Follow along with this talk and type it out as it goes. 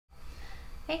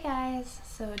Hey guys,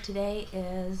 so today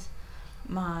is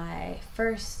my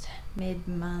first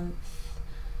mid-month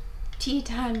tea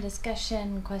time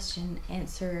discussion question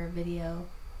answer video,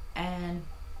 and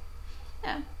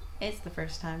yeah, it's the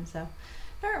first time, so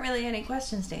there aren't really any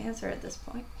questions to answer at this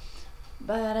point,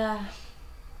 but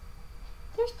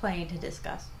there's plenty to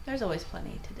discuss. There's always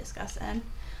plenty to discuss, and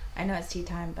I know it's tea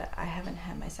time, but I haven't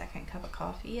had my second cup of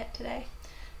coffee yet today,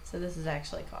 so this is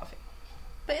actually coffee,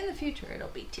 but in the future it'll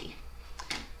be tea.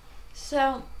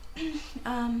 So,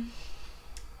 I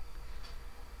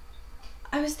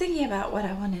was thinking about what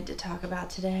I wanted to talk about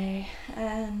today,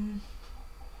 and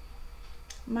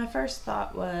my first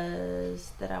thought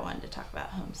was that I wanted to talk about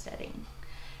homesteading.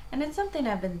 And it's something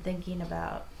I've been thinking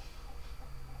about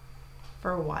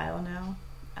for a while now.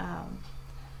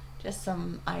 Just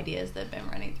some ideas that have been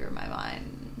running through my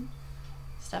mind and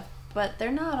stuff, but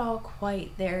they're not all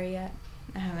quite there yet.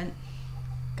 I haven't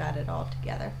got it all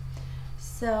together.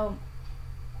 So,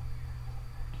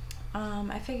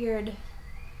 I figured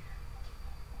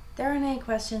there aren't any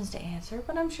questions to answer,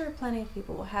 but I'm sure plenty of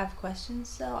people will have questions,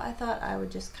 so I thought I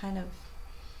would just kind of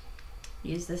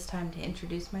use this time to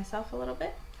introduce myself a little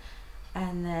bit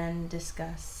and then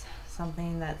discuss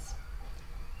something that's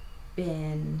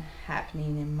been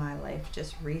happening in my life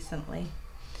just recently.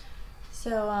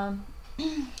 So,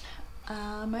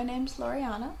 my name's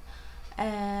Loriana,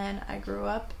 and I grew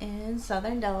up in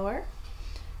southern Delaware.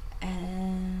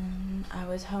 And I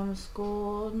was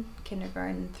homeschooled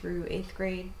kindergarten through 8th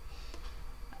grade,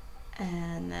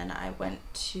 and then I went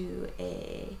to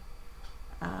a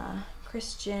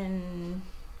Christian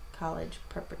college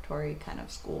preparatory kind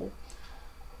of school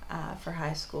for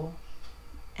high school.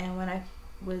 And when I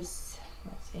was,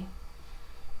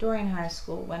 during high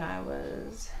school, when I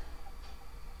was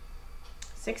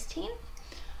 16,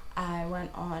 I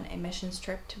went on a missions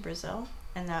trip to Brazil,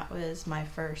 and that was my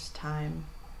first time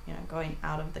going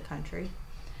out of the country.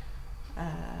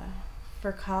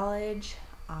 For college,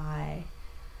 all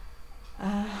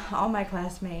my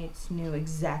classmates knew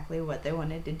exactly what they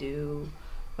wanted to do,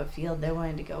 what field they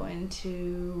wanted to go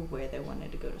into, where they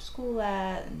wanted to go to school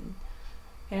at,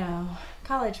 and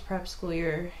college prep school,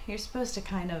 you're supposed to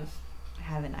kind of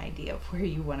have an idea of where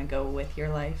you want to go with your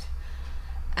life,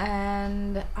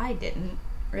 and I didn't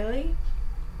really.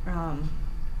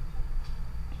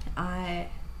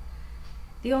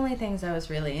 The only things I was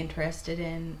really interested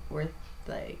in were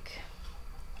like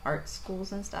art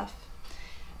schools and stuff.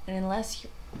 And unless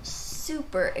you're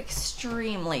super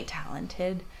extremely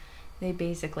talented, they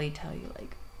basically tell you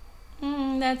like,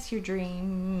 that's your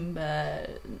dream,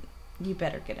 but you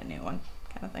better get a new one,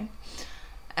 kind of thing.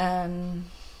 And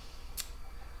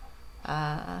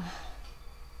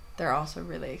they're also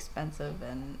really expensive,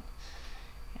 and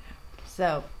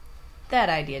so that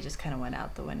idea just kind of went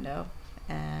out the window,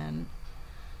 and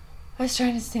I was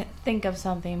trying to think of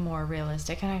something more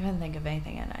realistic, and I couldn't think of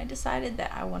anything, and I decided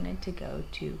that I wanted to go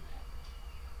to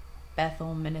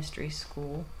Bethel Ministry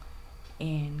School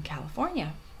in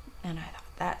California, and I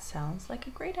thought that sounds like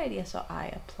a great idea, so I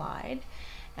applied,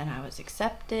 and I was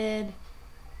accepted,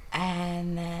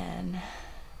 and then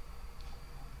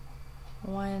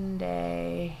one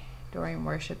day during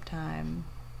worship time,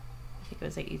 I think it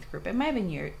was a youth group, it might have been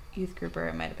your youth group, or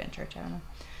it might have been church, I don't know,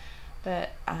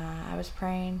 but I was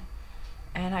praying,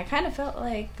 and I kind of felt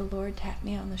like the Lord tapped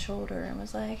me on the shoulder and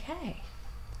was like, hey.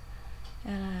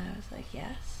 And I was like,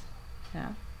 yes.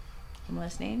 I'm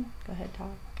listening. Go ahead,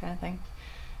 talk, kind of thing.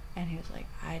 And he was like,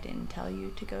 I didn't tell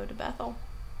you to go to Bethel.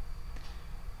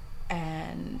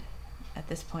 And at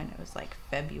this point, it was like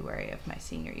February of my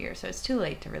senior year, so it's too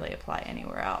late to really apply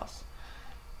anywhere else.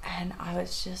 And I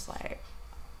was just like,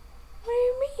 what do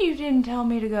you mean you didn't tell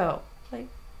me to go? Like,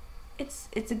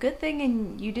 it's a good thing,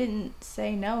 and you didn't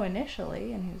say no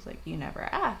initially. And he was like, you never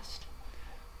asked.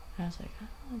 And I was like, oh,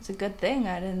 it's a good thing.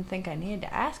 I didn't think I needed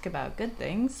to ask about good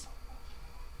things.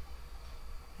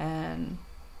 And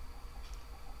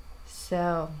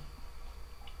so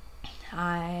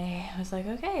I was like,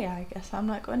 okay, I guess I'm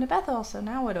not going to Bethel, so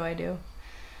now what do I do?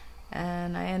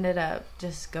 And I ended up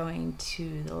just going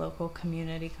to the local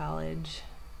community college,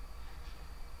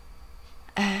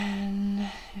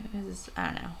 and it was, I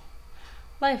don't know,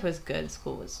 life was good.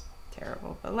 School was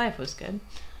terrible, but life was good.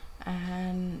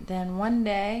 And then one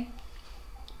day,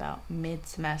 about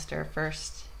mid-semester,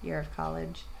 first year of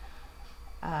college,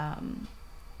 a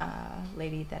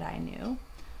lady that I knew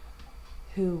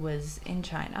who was in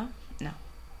China, no,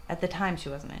 at the time she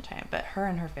wasn't in China, but her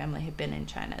and her family had been in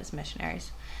China as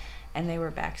missionaries, and they were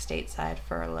back stateside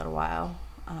for a little while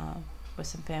with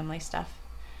some family stuff.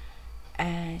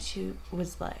 And she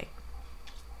was like,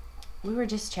 we were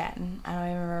just chatting. I don't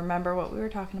even remember what we were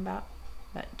talking about.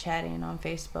 chatting on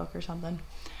Facebook or something.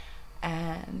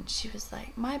 And she was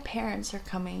like, my parents are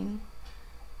coming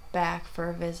back for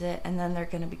a visit, and then they're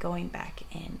going to be going back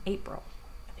in April.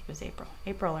 I think it was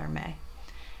April or May.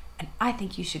 And I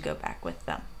think you should go back with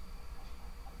them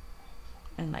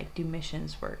and like do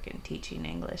missions work and teaching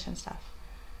English and stuff.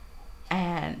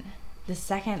 And the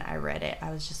second I read it,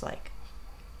 I was just like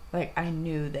I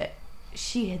knew that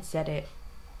she had said it,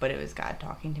 but it was God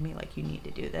talking to me, like, you need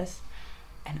to do this.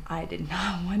 And I did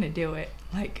not want to do it.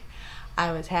 Like,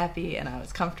 I was happy and I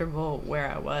was comfortable where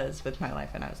I was with my life,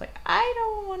 and I was like, I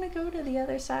don't want to go to the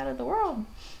other side of the world.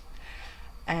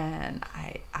 And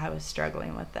I was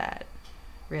struggling with that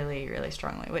really, really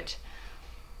strongly, which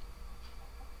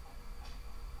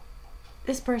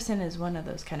this person is one of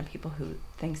those kind of people who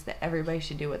thinks that everybody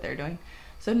should do what they're doing.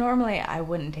 So normally I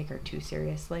wouldn't take her too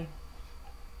seriously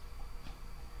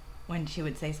when she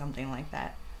would say something like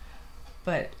that.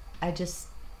 But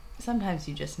sometimes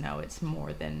you just know it's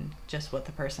more than just what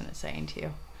the person is saying to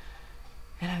you.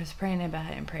 And I was praying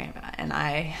about it, and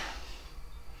I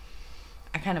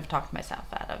kind of talked myself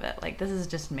out of it. Like, this is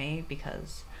just me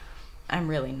because I'm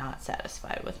really not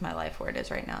satisfied with my life where it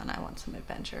is right now, and I want some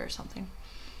adventure or something.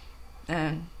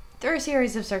 And through a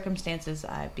series of circumstances,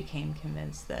 I became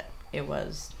convinced that it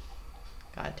was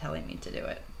God telling me to do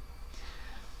it.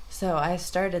 So I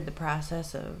started the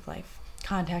process of like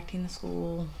contacting the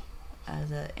school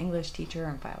as an English teacher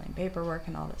and filing paperwork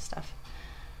and all this stuff.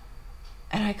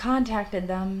 And I contacted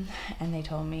them, and they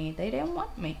told me they didn't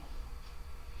want me.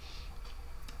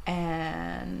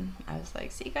 And I was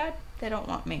like, see, God, they don't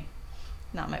want me.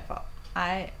 Not my fault.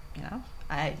 I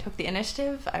took the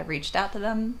initiative. I reached out to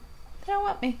them. They don't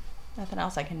want me. Nothing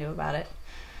else I can do about it.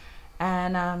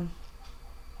 And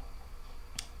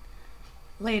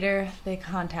later they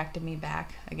contacted me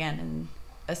back again and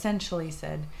essentially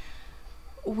said,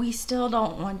 we still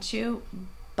don't want you,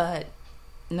 but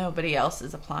nobody else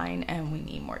is applying and we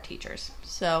need more teachers.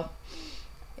 So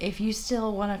if you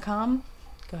still want to come,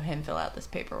 go ahead and fill out this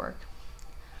paperwork.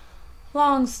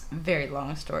 Very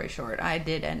long story short, I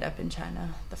did end up in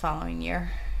China the following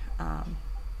year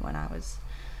when I was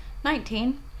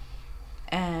 19,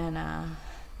 and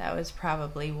that was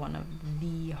probably one of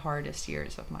the hardest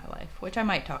years of my life, which I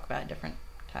might talk about a different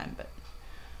time. But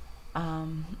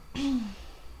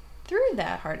through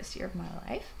that hardest year of my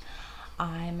life,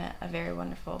 I met a very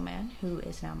wonderful man who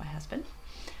is now my husband,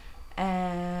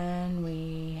 and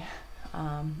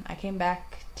I came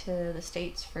back to the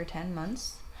States for 10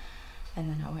 months, and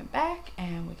then I went back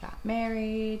and we got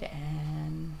married,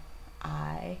 and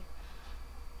I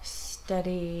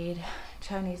studied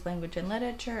Chinese language and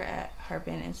literature at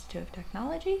Harbin Institute of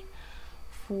Technology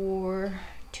for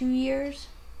 2 years.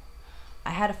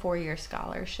 I had a 4-year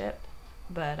scholarship,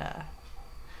 but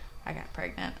I got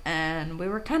pregnant, and we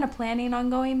were kind of planning on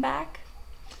going back,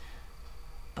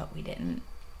 but we didn't.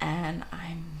 And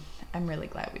I'm really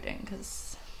glad we didn't,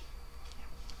 because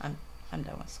I'm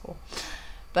done with school.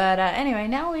 But anyway,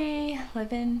 now we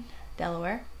live in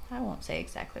Delaware. I won't say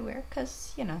exactly where,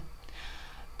 because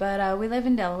but we live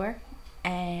in Delaware,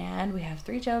 and we have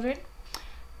 3 children.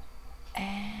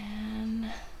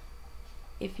 And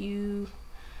if you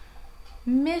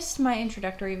missed my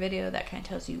introductory video, that kind of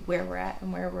tells you where we're at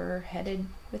and where we're headed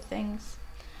with things.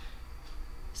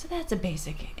 So that's a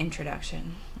basic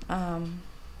introduction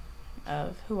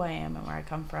of who I am and where I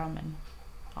come from and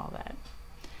all that.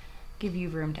 Give you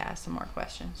room to ask some more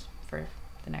questions for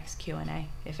the next Q&A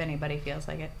if anybody feels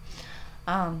like it.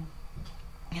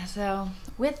 So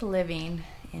with living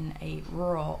in a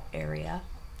rural area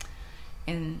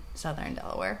in southern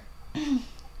Delaware,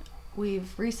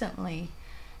 we've recently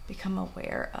become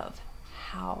aware of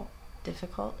how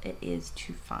difficult it is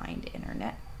to find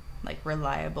internet, like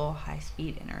reliable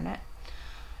high-speed internet.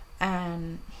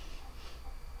 And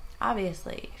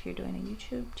obviously, if you're doing a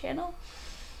YouTube channel,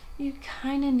 you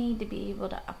kind of need to be able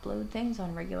to upload things on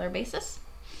a regular basis.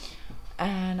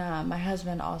 And my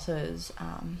husband also has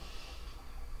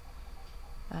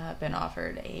been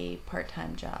offered a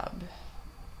part-time job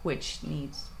which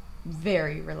needs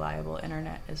very reliable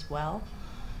internet as well.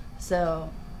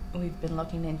 So we've been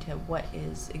looking into what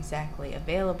is exactly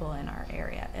available in our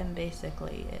area, and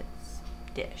basically it's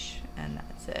Dish, and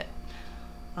that's it.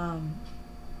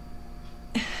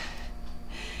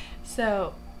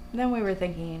 So then we were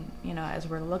thinking, as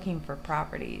we're looking for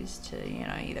properties to,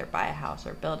 either buy a house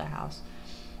or build a house,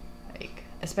 like,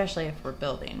 especially if we're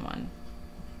building one,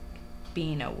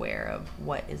 being aware of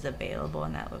what is available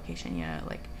in that location.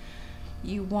 Like,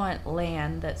 you want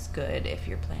land that's good if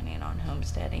you're planning on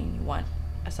homesteading. You want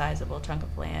a sizable chunk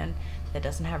of land that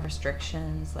doesn't have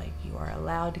restrictions, like you are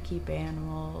allowed to keep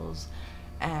animals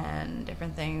and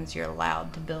different things you're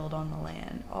allowed to build on the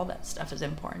land. All that stuff is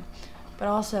important. But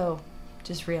also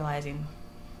just realizing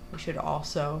we should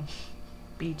also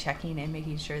be checking and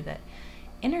making sure that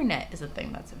internet is a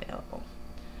thing that's available.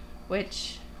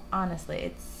 Which, honestly,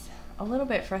 it's a little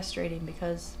bit frustrating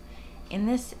because in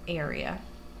this area,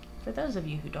 for those of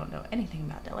you who don't know anything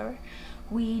about Delaware,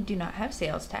 we do not have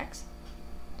sales tax.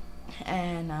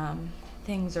 And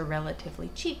things are relatively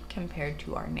cheap compared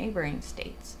to our neighboring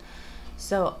states.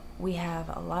 So we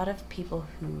have a lot of people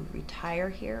who retire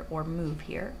here or move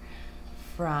here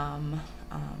from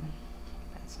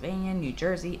Pennsylvania, New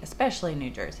Jersey, especially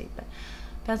New Jersey, but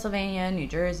Pennsylvania, New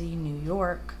Jersey, New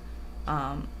York,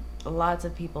 lots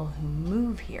of people who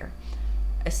move here,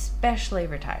 especially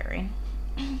retiring,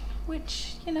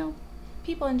 which, you know,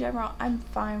 people in general I'm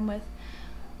fine with.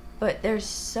 But there's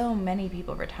so many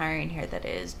people retiring here that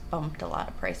it has bumped a lot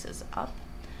of prices up.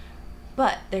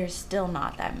 But there's still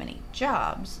not that many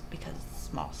jobs because it's a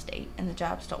small state, and the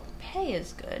jobs don't pay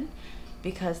as good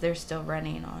because they're still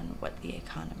running on what the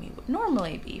economy would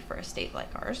normally be for a state like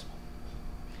ours.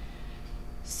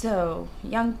 So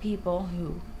young people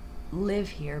who live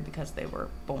here because they were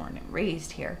born and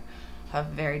raised here have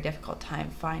a very difficult time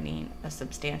finding a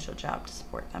substantial job to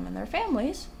support them and their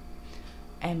families,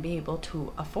 and be able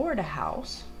to afford a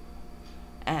house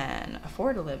and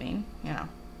afford a living, you know,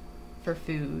 for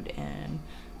food and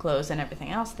clothes and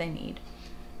everything else they need.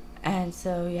 And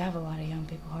so you have a lot of young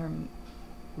people who are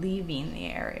leaving the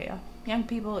area. Young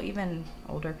people, even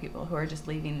older people, who are just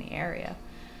leaving the area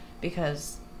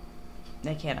because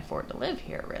they can't afford to live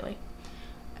here, really.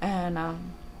 And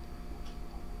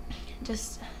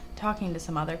just talking to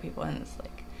some other people, and it's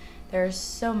like, there's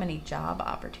so many job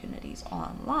opportunities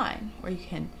online where you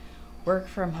can work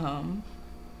from home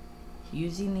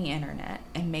using the internet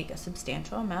and make a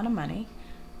substantial amount of money.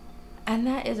 And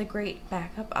that is a great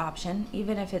backup option,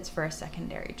 even if it's for a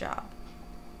secondary job.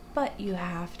 But you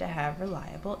have to have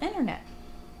reliable internet,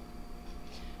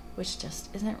 which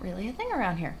just isn't really a thing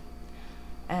around here.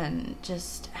 And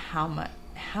just how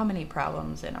many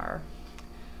problems in our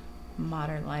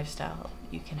modern lifestyle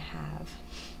you can have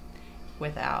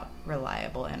without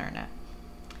reliable internet.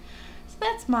 So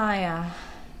that's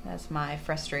my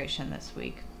frustration this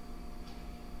week,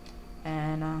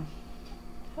 and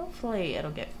hopefully it'll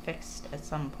get fixed at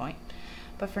some point.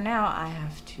 But for now, I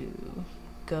have to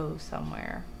go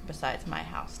somewhere besides my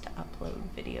house to upload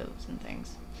videos and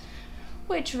things,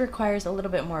 which requires a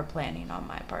little bit more planning on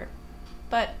my part,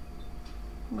 but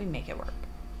we make it work.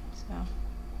 So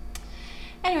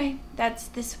anyway, that's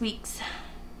this week's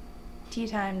tea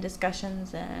time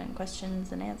discussions and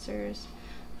questions and answers.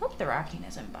 Hope the rocking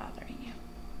isn't bothering you.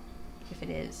 If it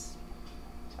is,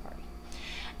 sorry.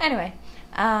 Anyway,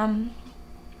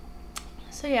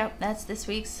 so yeah, that's this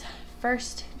week's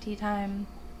first tea time,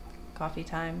 coffee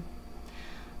time,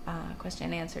 question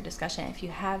and answer discussion. If you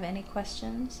have any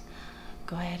questions,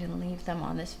 go ahead and leave them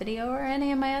on this video or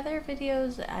any of my other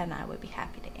videos, and I would be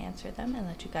happy to answer them and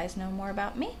let you guys know more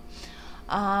about me.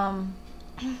 And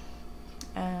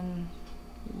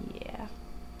yeah,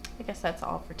 I guess that's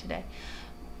all for today.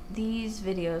 These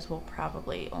videos will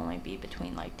probably only be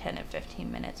between like 10 and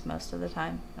 15 minutes most of the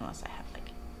time, unless I have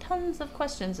like tons of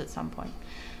questions at some point.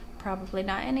 Probably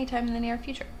not anytime in the near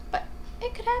future, but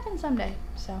it could happen someday.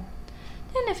 So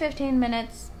 10 to 15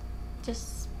 minutes,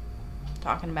 just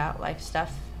talking about life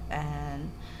stuff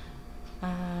and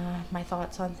my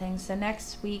thoughts on things. So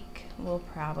next week we'll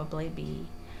probably be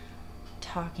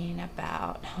talking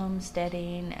about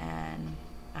homesteading, and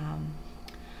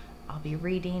I'll be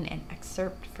reading an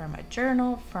excerpt from a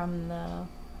journal from the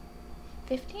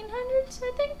 1500s,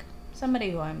 I think.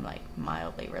 Somebody who I'm like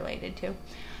mildly related to,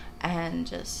 and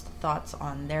just thoughts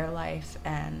on their life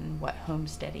and what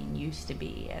homesteading used to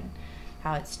be and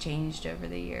how it's changed over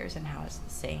the years and how it's the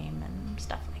same and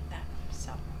stuff like that.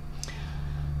 So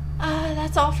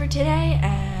that's all for today,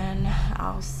 and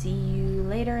I'll see you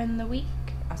later in the week.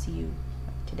 I'll see you,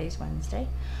 today's Wednesday.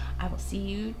 I will see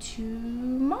you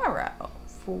tomorrow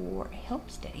for a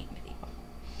homesteading video.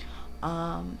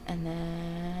 And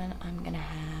then I'm gonna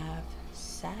have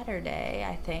Saturday,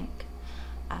 I think,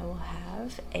 I will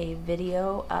have a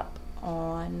video up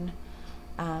on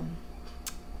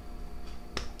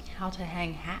how to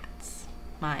hang hats,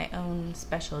 my own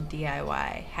special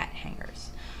DIY hat hangers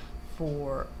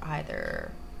for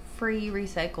either free,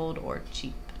 recycled, or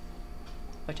cheap,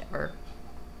 whichever,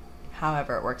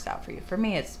 however it works out for you. For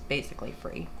me, it's basically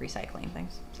free recycling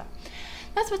things. So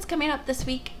that's what's coming up this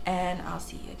week, and I'll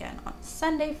see you again on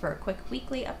Sunday for a quick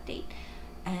weekly update.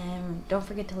 And don't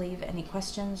forget to leave any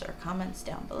questions or comments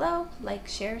down below. Like,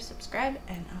 share, subscribe,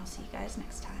 and I'll see you guys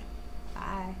next time.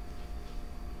 Bye.